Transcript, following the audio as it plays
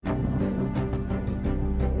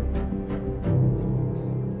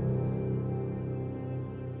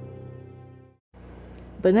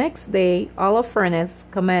The next day, Holofernes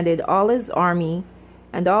commanded all his army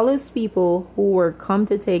and all his people who were come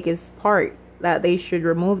to take his part, that they should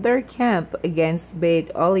remove their camp against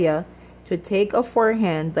Beit Oliah, to take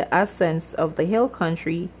aforehand the ascents of the hill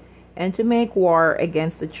country, and to make war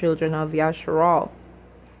against the children of YAHSHARAL.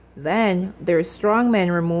 Then their strong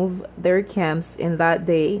men removed their camps in that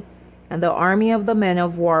day, and the army of the men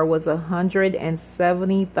of war was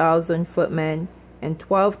 170,000 footmen and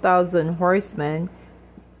 12,000 horsemen,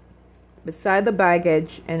 beside the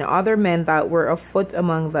baggage and other men that were afoot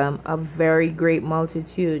among them, a very great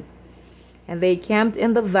multitude. And they camped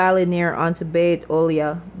in the valley near unto Beit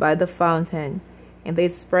Oliah by the fountain, and they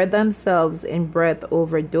spread themselves in breadth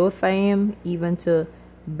over Dothaim, even to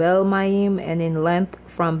Belmaim, and in length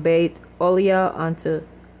from Beit Oliah unto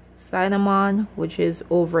Sinamon, which is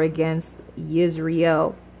over against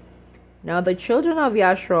Yisrael. Now the children of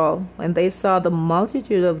YAHSHARAL, when they saw the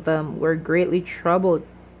multitude of them, were greatly troubled,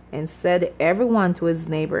 and said every one to his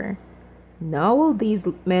neighbor, Now will these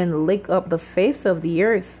men lick up the face of the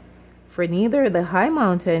earth, for neither the high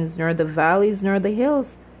mountains, nor the valleys, nor the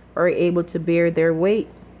hills are able to bear their weight.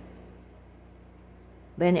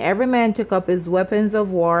 Then every man took up his weapons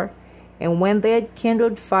of war, and when they had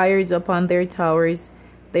kindled fires upon their towers,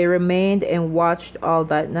 they remained and watched all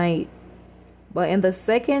that night. But in the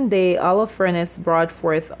second day Holofernes brought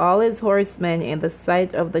forth all his horsemen in the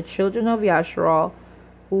sight of the children of YAHSHARAL,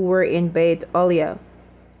 who were in Beit Oliah,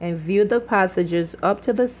 and viewed the passages up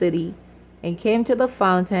to the city, and came to the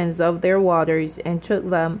fountains of their waters, and took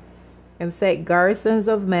them, and set garrisons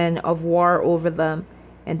of men of war over them,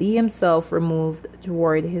 and he himself removed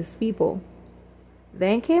toward his people.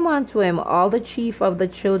 Then came unto him all the chief of the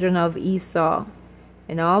children of Esau,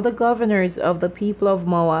 and all the governors of the people of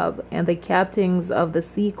Moab, and the captains of the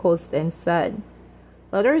sea coast, and said,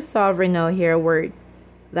 Let our sovereign now hear a word,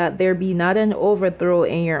 that there be not an overthrow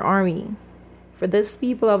in your army. For this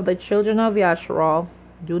people of the children of YAHSHARAL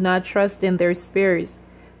do not trust in their spears,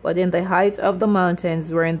 but in the height of the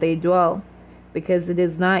mountains wherein they dwell, because it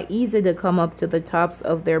is not easy to come up to the tops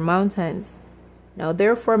of their mountains. Now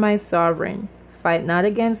therefore, my sovereign, fight not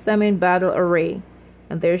against them in battle array,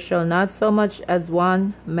 and there shall not so much as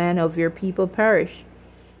one man of your people perish.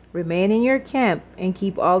 Remain in your camp, and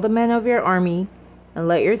keep all the men of your army, and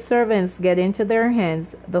let your servants get into their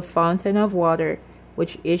hands the fountain of water,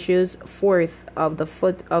 which issues forth of the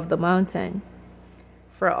foot of the mountain.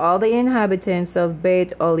 For all the inhabitants of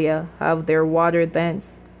Beit Oliah have their water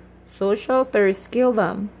thence. So shall thirst kill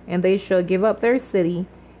them, and they shall give up their city,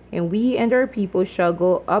 and we and our people shall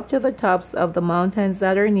go up to the tops of the mountains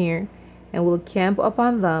that are near, and will camp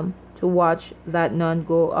upon them, to watch that none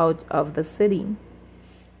go out of the city.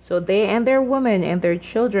 So they and their women and their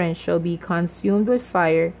children shall be consumed with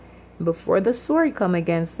fire, and before the sword come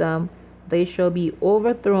against them, they shall be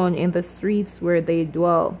overthrown in the streets where they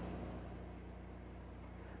dwell.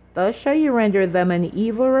 Thus shall you render them an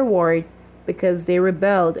evil reward, because they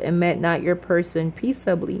rebelled and met not your person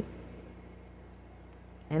peaceably.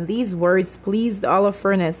 And these words pleased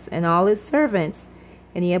Holofernes and all his servants,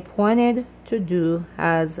 and he appointed to do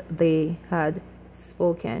as they had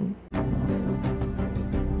spoken.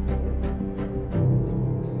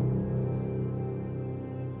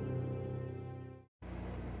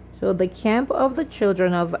 So the camp of the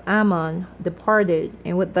children of Ammon departed,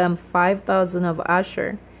 and with them 5,000 of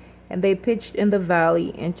Asher. And they pitched in the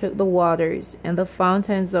valley, and took the waters, and the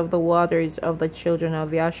fountains of the waters of the children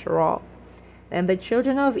of YAHSHARAL. Then the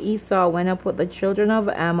children of Esau went up with the children of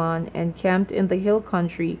Ammon, and camped in the hill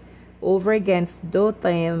country, over against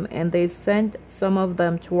Dothaim, and they sent some of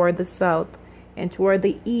them toward the south, and toward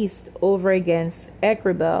the east, over against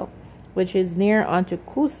Ekribel, which is near unto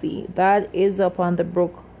Cusi, that is upon the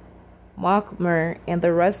brook Machmer. And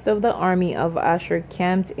the rest of the army of Asher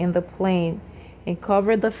camped in the plain, and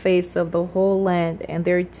covered the face of the whole land, and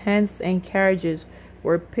their tents and carriages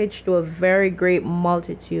were pitched to a very great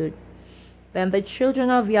multitude. Then the children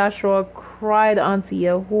of YAHSHARAL cried unto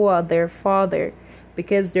YAHUAH their father,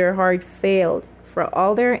 because their heart failed, for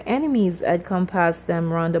all their enemies had compassed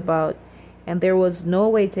them round about, and there was no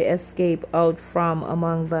way to escape out from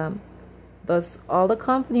among them. Thus all the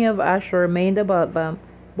company of Asher remained about them,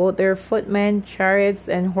 both their footmen, chariots,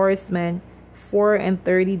 and horsemen, 34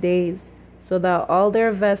 days, so that all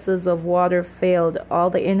their vessels of water failed all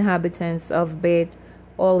the inhabitants of Beit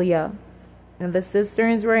Oliah. And the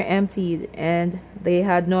cisterns were emptied, and they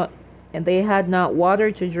had not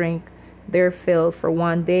water to drink their fill for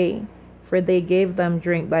 1 day, for they gave them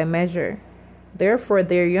drink by measure. Therefore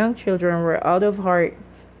their young children were out of heart,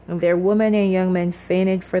 and their women and young men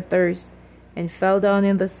fainted for thirst, and fell down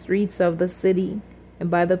in the streets of the city,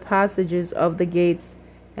 and by the passages of the gates,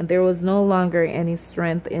 and there was no longer any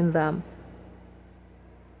strength in them.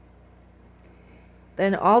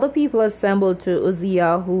 Then all the people assembled to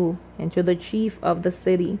Uzziyahu and to the chief of the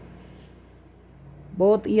city,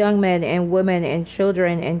 both young men and women and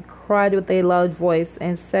children, and cried with a loud voice,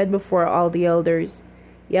 and said before all the elders,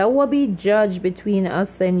 Yahuwah be judge between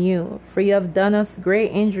us and you, for you have done us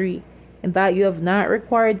great injury, in that you have not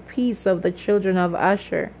required peace of the children of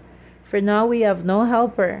Asher. For now we have no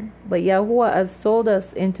helper, but Yahuwah has sold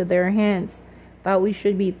us into their hands, that we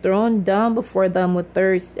should be thrown down before them with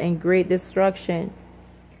thirst and great destruction.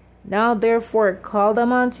 Now therefore call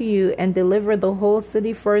them unto you, and deliver the whole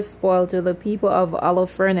city for a spoil to the people of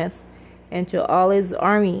Holofernes, and to all his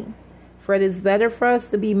army. For it is better for us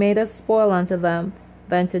to be made a spoil unto them,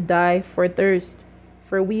 than to die for thirst.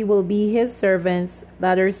 For we will be his servants,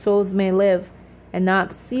 that our souls may live, and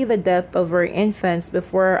not see the death of our infants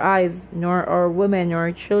before our eyes, nor our women nor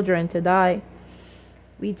our children to die.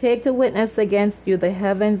 We take to witness against you the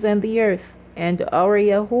heavens and the earth, and our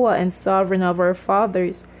Yahuwah and sovereign of our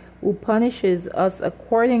fathers, who punishes us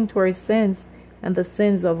according to our sins and the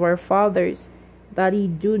sins of our fathers, that he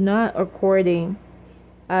do not according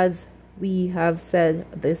as we have said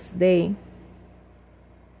this day.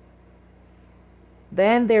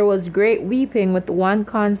 Then there was great weeping with one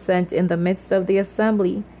consent in the midst of the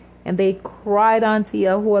assembly, and they cried unto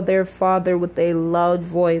Yahuwah their father with a loud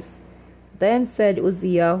voice. Then said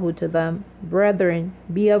Uzziyahu to them, Brethren,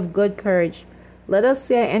 be of good courage. Let us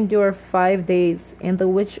yet endure 5 days, in the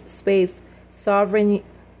which space sovereign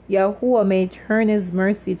Yahuwah may turn his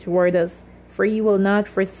mercy toward us, for he will not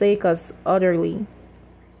forsake us utterly.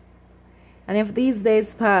 And if these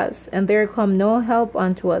days pass, and there come no help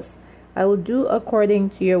unto us, I will do according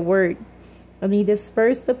to your word. And he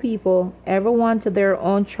dispersed the people, every one to their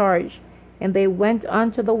own charge, and they went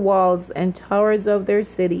unto the walls and towers of their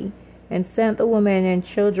city, and sent the women and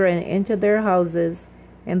children into their houses,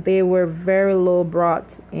 and they were very low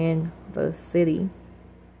brought in the city.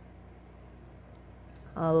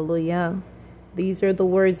 Hallelujah. These are the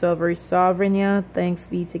words of our sovereign Yah. Thanks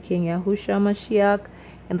be to King Yahushua Mashiach,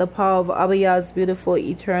 and the power of Abba Yah's beautiful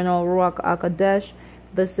eternal Ruach HaKodesh.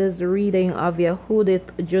 This is the reading of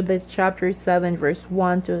Yahudith, Judith chapter 7, verse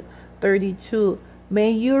 1 to 32.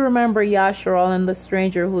 May you remember YAHSHARAL and the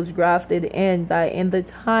stranger who's grafted in, that in the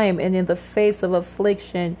time and in the face of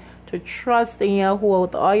affliction, to trust in Yahuwah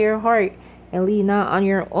with all your heart, and lean not on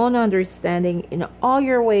your own understanding. In all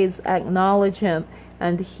your ways acknowledge him,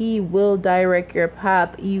 and he will direct your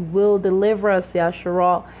path. He will deliver us,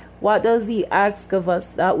 YAHSHARAL. What does he ask of us?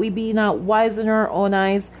 That we be not wise in our own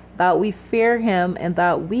eyes, that we fear him, and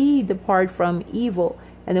that we depart from evil,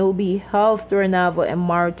 and it will be health to our navel and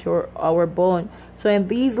marrow to our bone. So in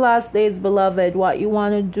these last days, beloved, what you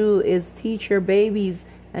want to do is teach your babies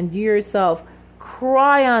and you yourself,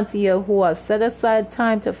 cry unto Yahuwah. Set aside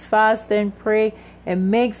time to fast and pray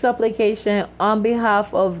and make supplication on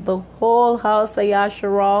behalf of the whole house of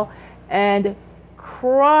YAHSHARAL, and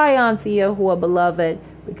cry unto Yahuwah, beloved,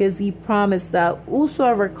 because he promised that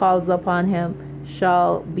whosoever calls upon him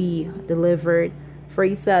shall be delivered. For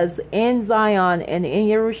he says, in Zion and in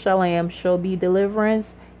Jerusalem shall be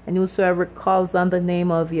deliverance, and whosoever calls on the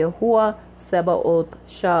name of Yahuwah TSEBA'OTH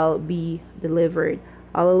shall be delivered.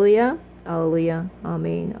 Hallelujah. Hallelujah.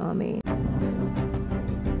 Amen. Amen.